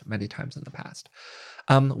podcast many times in the past.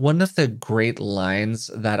 One of the great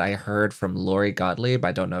lines that I heard from Lori Gottlieb,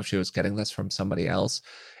 I don't know if she was getting this from somebody else,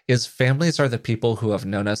 is families are the people who have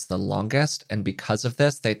known us the longest. And because of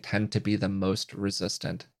this, they tend to be the most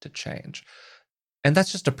resistant to change. And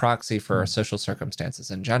that's just a proxy for our social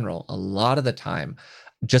circumstances in general. A lot of the time,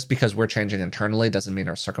 just because we're changing internally doesn't mean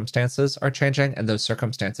our circumstances are changing, and those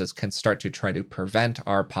circumstances can start to try to prevent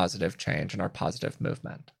our positive change and our positive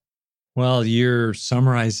movement. Well, you're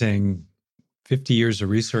summarizing 50 years of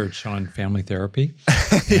research on family therapy.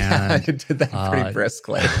 Yeah, I did that pretty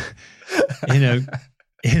briskly.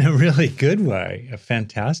 in a really good way, a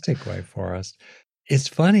fantastic way for us. It's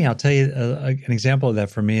funny, I'll tell you an example of that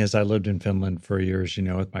for me is I lived in Finland for years,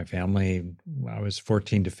 with my family. I was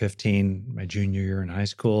 14 to 15, my junior year in high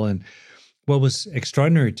school. And what was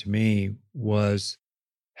extraordinary to me was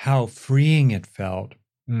how freeing it felt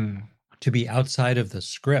to be outside of the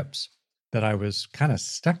scripts that I was kind of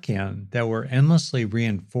stuck in that were endlessly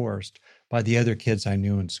reinforced by the other kids I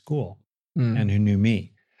knew in school and who knew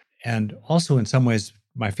me. And also in some ways,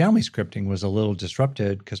 my family scripting was a little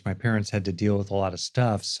disrupted because my parents had to deal with a lot of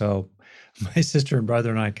stuff. So my sister and brother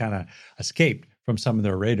and I kind of escaped from some of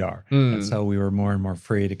their radar. And so we were more and more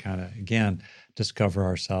free to kind of, again, discover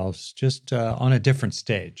ourselves just on a different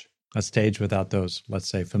stage, a stage without those, let's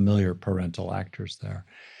say, familiar parental actors there.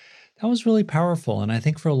 That was really powerful. And I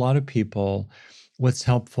think for a lot of people, what's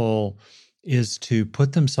helpful is to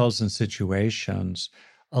put themselves in situations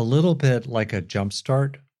a little bit like a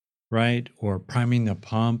jumpstart, right? Or priming the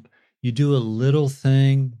pump. You do a little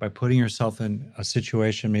thing by putting yourself in a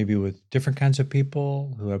situation, maybe with different kinds of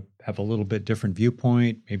people who have a little bit different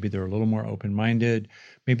viewpoint. Maybe they're a little more open-minded.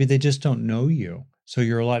 Maybe they just don't know you. So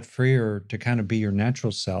you're a lot freer to kind of be your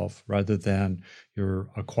natural self rather than your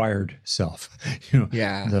acquired self,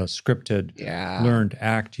 the scripted, learned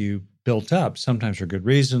act you built up, sometimes for good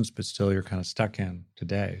reasons, but still you're kind of stuck in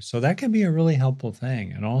today. So that can be a really helpful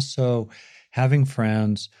thing. And also having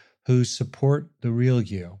friends who support the real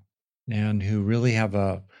you and who really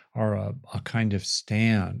are a kind of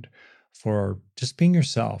stand for just being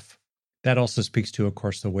yourself. That also speaks to, of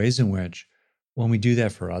course, the ways in which when we do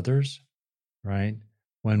that for others, right?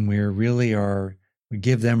 When we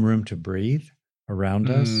give them room to breathe around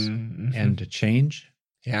us and to change.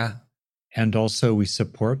 Yeah. And also we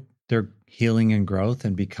support their healing and growth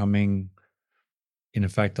and becoming, in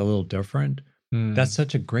effect, a little different. That's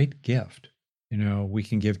such a great gift, we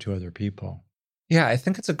can give to other people. Yeah, I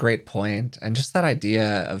think it's a great point. And just that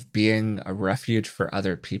idea of being a refuge for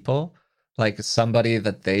other people, like somebody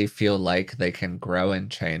that they feel like they can grow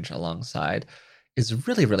and change alongside, is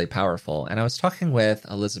really, really powerful. And I was talking with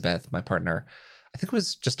Elizabeth, my partner, I think it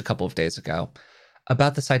was just a couple of days ago,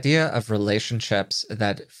 about this idea of relationships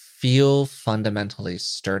that feel fundamentally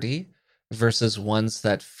sturdy versus ones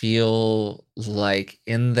that feel like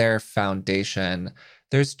in their foundation,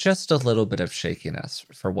 there's just a little bit of shakiness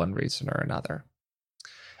for one reason or another.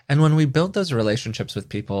 And when we build those relationships with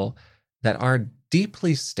people that are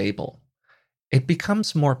deeply stable, it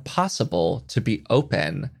becomes more possible to be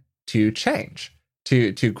open to change,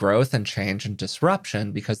 to growth and change and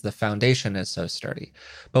disruption, because the foundation is so sturdy.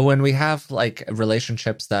 But when we have like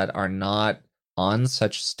relationships that are not on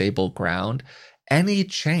such stable ground, any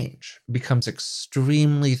change becomes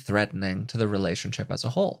extremely threatening to the relationship as a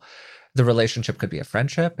whole. The relationship could be a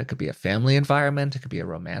friendship, it could be a family environment, it could be a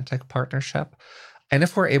romantic partnership. And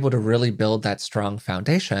if we're able to really build that strong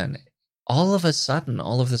foundation, all of a sudden,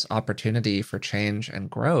 all of this opportunity for change and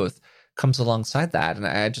growth comes alongside that. And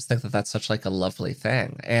I just think that that's such like a lovely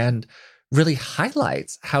thing, and really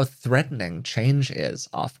highlights how threatening change is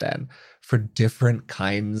often for different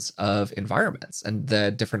kinds of environments and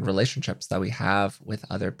the different relationships that we have with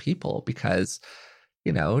other people, because,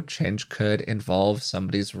 you know, change could involve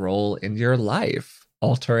somebody's role in your life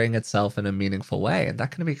altering itself in a meaningful way, and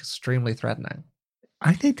that can be extremely threatening.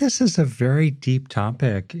 I think this is a very deep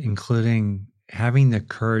topic, including having the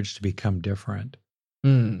courage to become different.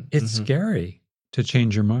 It's scary to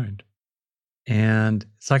change your mind. And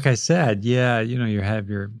it's like I said, yeah, you know, you have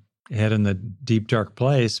your head in the deep, dark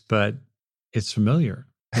place, but it's familiar.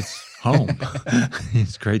 It's home.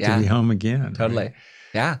 It's great to be home again. Totally. Right?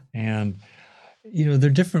 Yeah. And, you know, there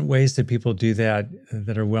are different ways that people do that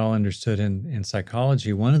that are well understood in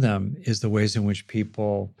psychology. One of them is the ways in which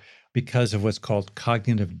people, because of what's called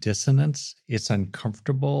cognitive dissonance, it's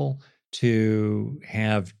uncomfortable to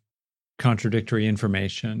have contradictory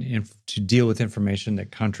information, to deal with information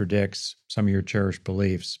that contradicts some of your cherished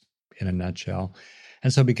beliefs in a nutshell.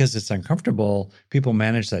 And so because it's uncomfortable, people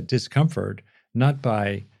manage that discomfort not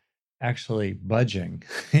by actually budging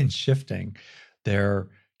and shifting their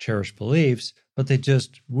cherished beliefs, but they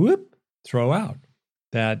just throw out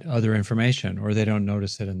that other information, or they don't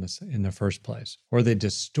notice it in the first place, or they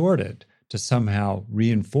distort it to somehow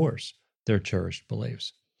reinforce their cherished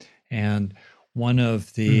beliefs. And one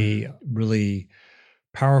of the really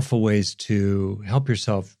powerful ways to help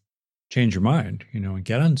yourself change your mind, you know, and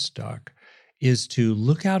get unstuck, is to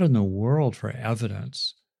look out in the world for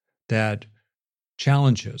evidence that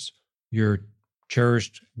challenges your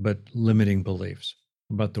cherished but limiting beliefs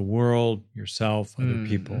about the world, yourself, other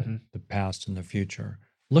people, the past and the future.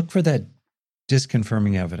 Look for that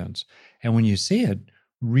disconfirming evidence. And when you see it,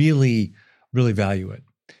 really, really value it.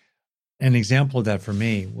 An example of that for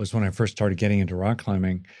me was when I first started getting into rock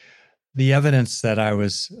climbing. The evidence that I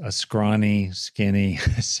was a scrawny, skinny,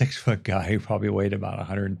 6-foot guy who probably weighed about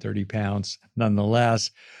 130 pounds,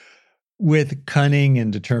 nonetheless, with cunning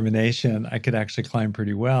and determination, I could actually climb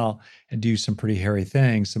pretty well and do some pretty hairy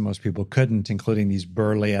things that most people couldn't, including these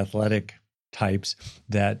burly athletic types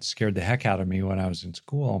that scared the heck out of me when I was in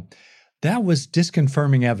school. That was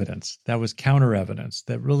disconfirming evidence. That was counter evidence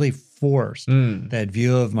that really forced that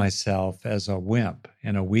view of myself as a wimp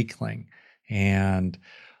and a weakling and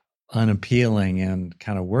unappealing and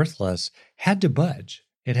kind of worthless had to budge.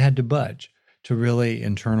 It had to budge to really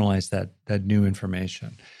internalize that new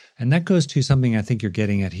information. And that goes to something I think you're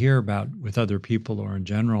getting at here about with other people or in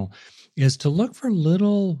general, is to look for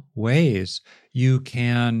little ways you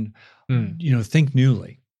can, you know, think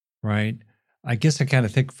newly, right? I guess I kind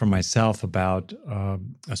of think for myself about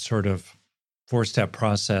a sort of 4-step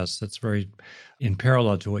process that's very in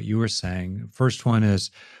parallel to what you were saying. First one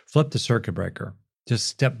is flip the circuit breaker. Just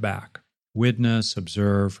step back, witness,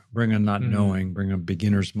 observe, bring a not knowing, bring a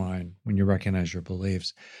beginner's mind when you recognize your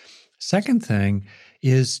beliefs. Second thing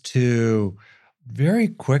is to very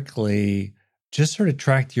quickly just sort of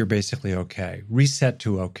track that you're basically okay, reset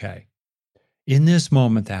to okay. In this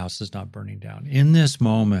moment, the house is not burning down. In this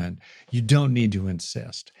moment, you don't need to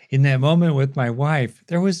insist. In that moment with my wife,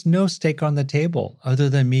 there was no stake on the table other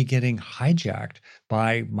than me getting hijacked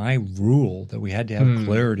by my rule that we had to have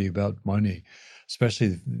clarity about money,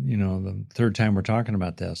 especially, you know, the third time we're talking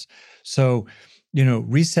about this. So, you know,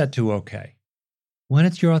 reset to okay. When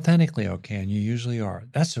you're authentically okay, and you usually are,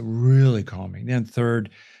 that's really calming. Then third,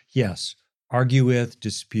 yes, argue with,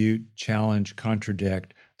 dispute, challenge,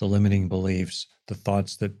 contradict the limiting beliefs, the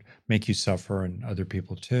thoughts that make you suffer and other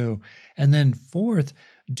people too. And then fourth,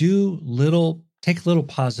 take little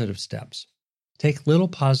positive steps. Take little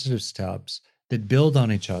positive steps that build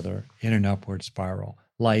on each other in an upward spiral,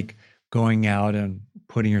 like going out and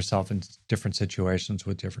putting yourself in different situations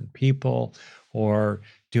with different people, or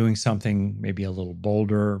doing something maybe a little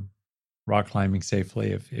bolder, rock climbing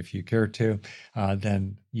safely if you care to,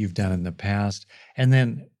 than you've done in the past. And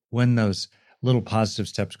then when those little positive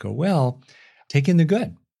steps go well, take in the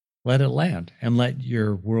good, let it land, and let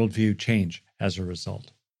your worldview change as a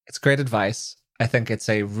result. It's great advice. I think it's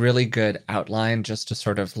a really good outline just to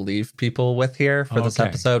sort of leave people with here for this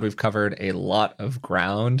episode. We've covered a lot of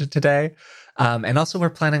ground today. And also, we're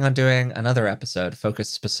planning on doing another episode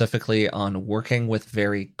focused specifically on working with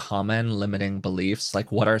very common limiting beliefs.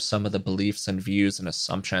 Like, what are some of the beliefs and views and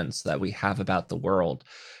assumptions that we have about the world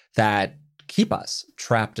that keep us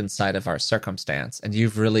trapped inside of our circumstance? And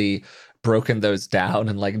you've really broken those down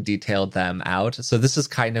and like detailed them out. So this is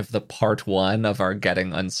kind of the part one of our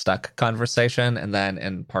getting unstuck conversation. And then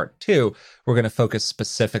in part two, we're going to focus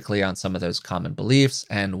specifically on some of those common beliefs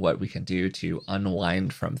and what we can do to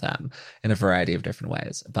unwind from them in a variety of different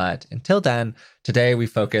ways. But until then, today we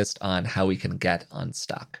focused on how we can get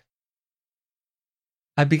unstuck.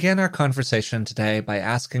 I began our conversation today by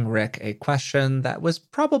asking Rick a question that was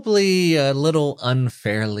probably a little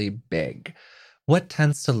unfairly big. What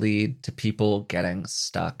tends to lead to people getting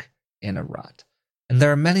stuck in a rut? And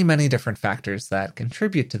there are many, many different factors that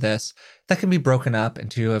contribute to this that can be broken up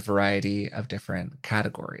into a variety of different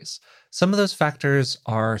categories. Some of those factors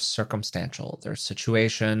are circumstantial. They're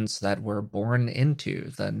situations that we're born into,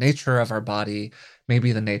 the nature of our body,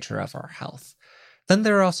 maybe the nature of our health. Then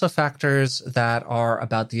there are also factors that are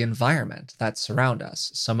about the environment that surround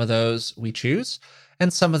us. Some of those we choose,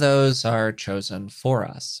 and some of those are chosen for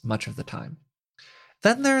us much of the time.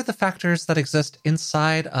 Then there are the factors that exist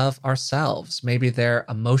inside of ourselves. Maybe they're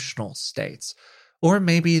emotional states, or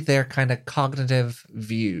maybe they're kind of cognitive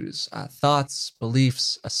views, thoughts,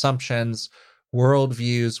 beliefs, assumptions,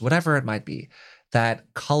 worldviews, whatever it might be,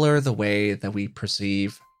 that color the way that we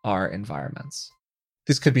perceive our environments.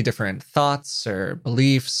 These could be different thoughts or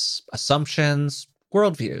beliefs, assumptions,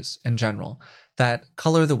 worldviews in general, that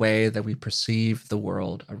color the way that we perceive the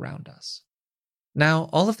world around us. Now,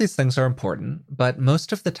 all of these things are important, but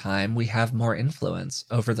most of the time we have more influence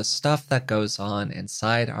over the stuff that goes on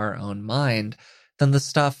inside our own mind than the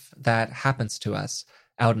stuff that happens to us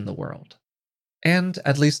out in the world. And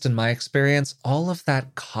at least in my experience, all of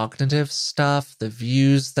that cognitive stuff, the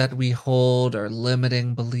views that we hold, our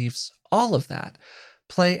limiting beliefs, all of that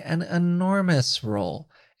play an enormous role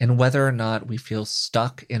in whether or not we feel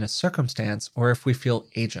stuck in a circumstance or if we feel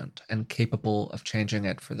agent and capable of changing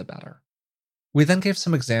it for the better. We then gave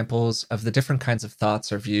some examples of the different kinds of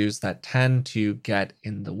thoughts or views that tend to get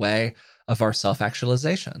in the way of our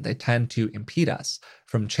self-actualization. They tend to impede us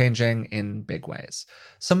from changing in big ways.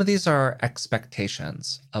 Some of these are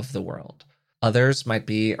expectations of the world. Others might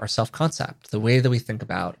be our self-concept, the way that we think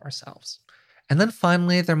about ourselves. And then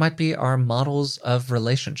finally, there might be our models of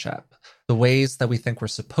relationship, the ways that we think we're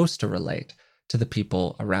supposed to relate to the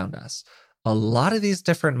people around us. A lot of these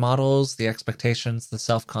different models, the expectations, the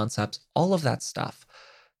self-concepts, all of that stuff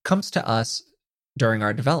comes to us during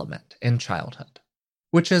our development in childhood,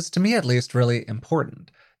 which is, to me at least, really important.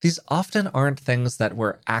 These often aren't things that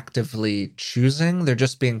we're actively choosing. They're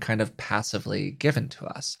just being kind of passively given to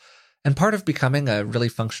us. And part of becoming a really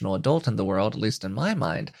functional adult in the world, at least in my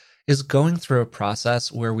mind, is going through a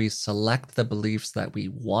process where we select the beliefs that we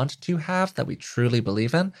want to have, that we truly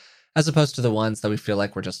believe in, as opposed to the ones that we feel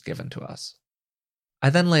like were just given to us. I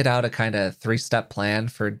then laid out a kind of 3-step plan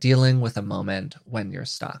for dealing with a moment when you're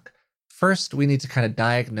stuck. First, we need to kind of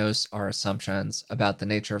diagnose our assumptions about the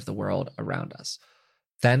nature of the world around us.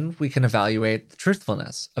 Then we can evaluate the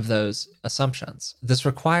truthfulness of those assumptions. This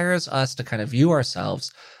requires us to kind of view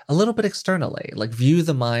ourselves a little bit externally, like view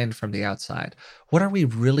the mind from the outside. What are we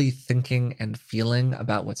really thinking and feeling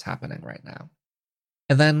about what's happening right now?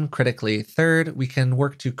 And then, critically, third, we can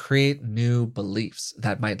work to create new beliefs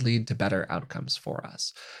that might lead to better outcomes for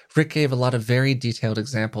us. Rick gave a lot of very detailed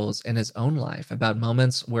examples in his own life about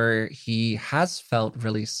moments where he has felt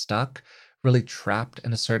really stuck, really trapped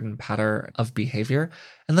in a certain pattern of behavior,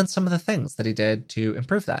 and then some of the things that he did to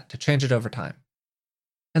improve that, to change it over time.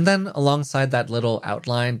 And then, alongside that little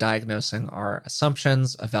outline, diagnosing our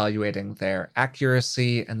assumptions, evaluating their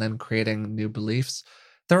accuracy, and then creating new beliefs,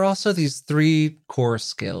 there are also these 3 core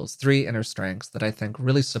skills, 3 inner strengths that I think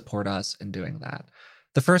really support us in doing that.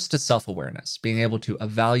 The first is self-awareness, being able to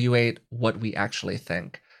evaluate what we actually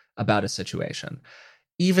think about a situation,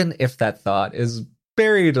 even if that thought is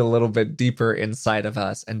buried a little bit deeper inside of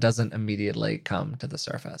us and doesn't immediately come to the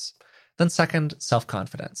surface. Then second,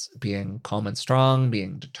 self-confidence, being calm and strong,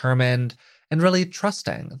 being determined, and really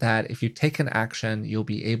trusting that if you take an action, you'll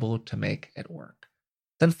be able to make it work.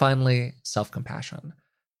 Then finally, self-compassion,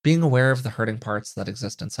 being aware of the hurting parts that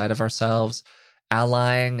exist inside of ourselves,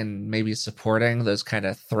 allying and maybe supporting those kind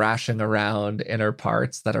of thrashing around inner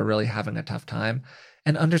parts that are really having a tough time,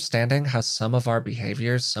 and understanding how some of our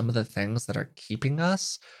behaviors, some of the things that are keeping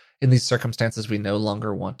us in these circumstances we no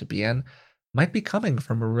longer want to be in, might be coming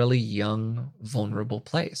from a really young, vulnerable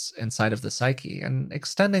place inside of the psyche, and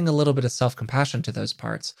extending a little bit of self-compassion to those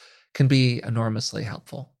parts can be enormously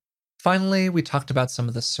helpful. Finally, we talked about some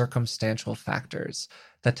of the circumstantial factors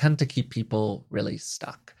that tend to keep people really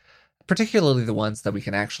stuck, particularly the ones that we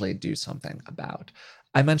can actually do something about.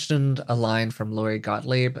 I mentioned a line from Lori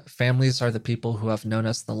Gottlieb: families are the people who have known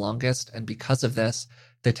us the longest, and because of this,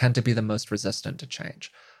 they tend to be the most resistant to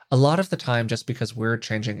change. A lot of the time, just because we're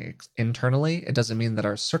changing internally, it doesn't mean that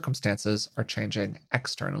our circumstances are changing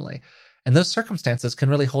externally. And those circumstances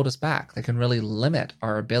can really hold us back. They can really limit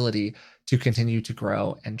our ability to continue to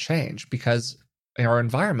grow and change because our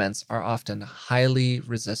environments are often highly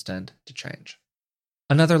resistant to change.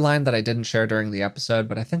 Another line that I didn't share during the episode,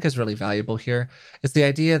 but I think is really valuable here, is the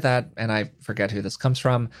idea that, and I forget who this comes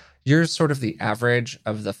from, you're sort of the average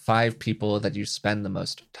of the 5 people that you spend the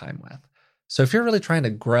most time with. So if you're really trying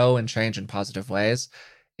to grow and change in positive ways,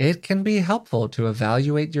 it can be helpful to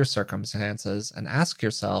evaluate your circumstances and ask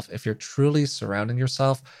yourself if you're truly surrounding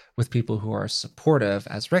yourself with people who are supportive,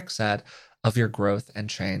 as Rick said, of your growth and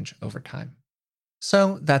change over time.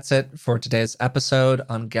 So that's it for today's episode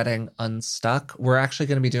on getting unstuck. We're actually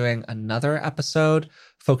going to be doing another episode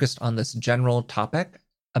focused on this general topic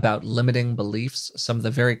about limiting beliefs, some of the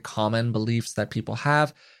very common beliefs that people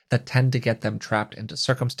have that tend to get them trapped into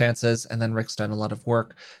circumstances. And then Rick's done a lot of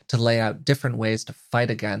work to lay out different ways to fight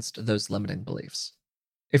against those limiting beliefs.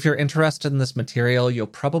 If you're interested in this material, you'll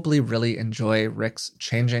probably really enjoy Rick's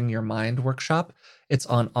Changing Your Mind workshop. It's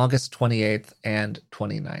on August 28th and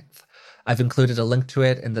 29th. I've included a link to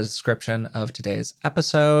it in the description of today's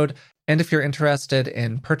episode. And if you're interested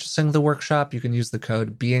in purchasing the workshop, you can use the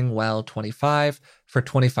code BeingWell25 for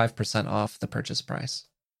 25% off the purchase price.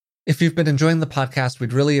 If you've been enjoying the podcast,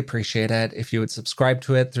 we'd really appreciate it if you would subscribe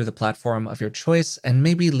to it through the platform of your choice and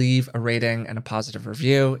maybe leave a rating and a positive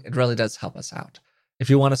review. It really does help us out.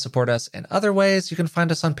 If you want to support us in other ways, you can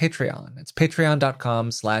find us on Patreon. It's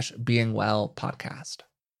patreon.com/beingwellpodcast.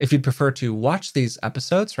 If you'd prefer to watch these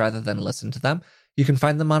episodes rather than listen to them, you can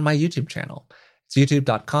find them on my YouTube channel. It's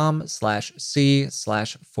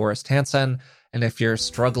youtube.com/c/Forrest Hansen. And if you're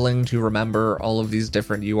struggling to remember all of these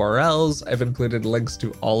different URLs, I've included links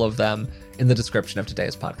to all of them in the description of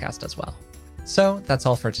today's podcast as well. So that's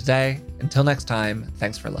all for today. Until next time,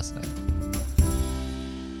 thanks for listening.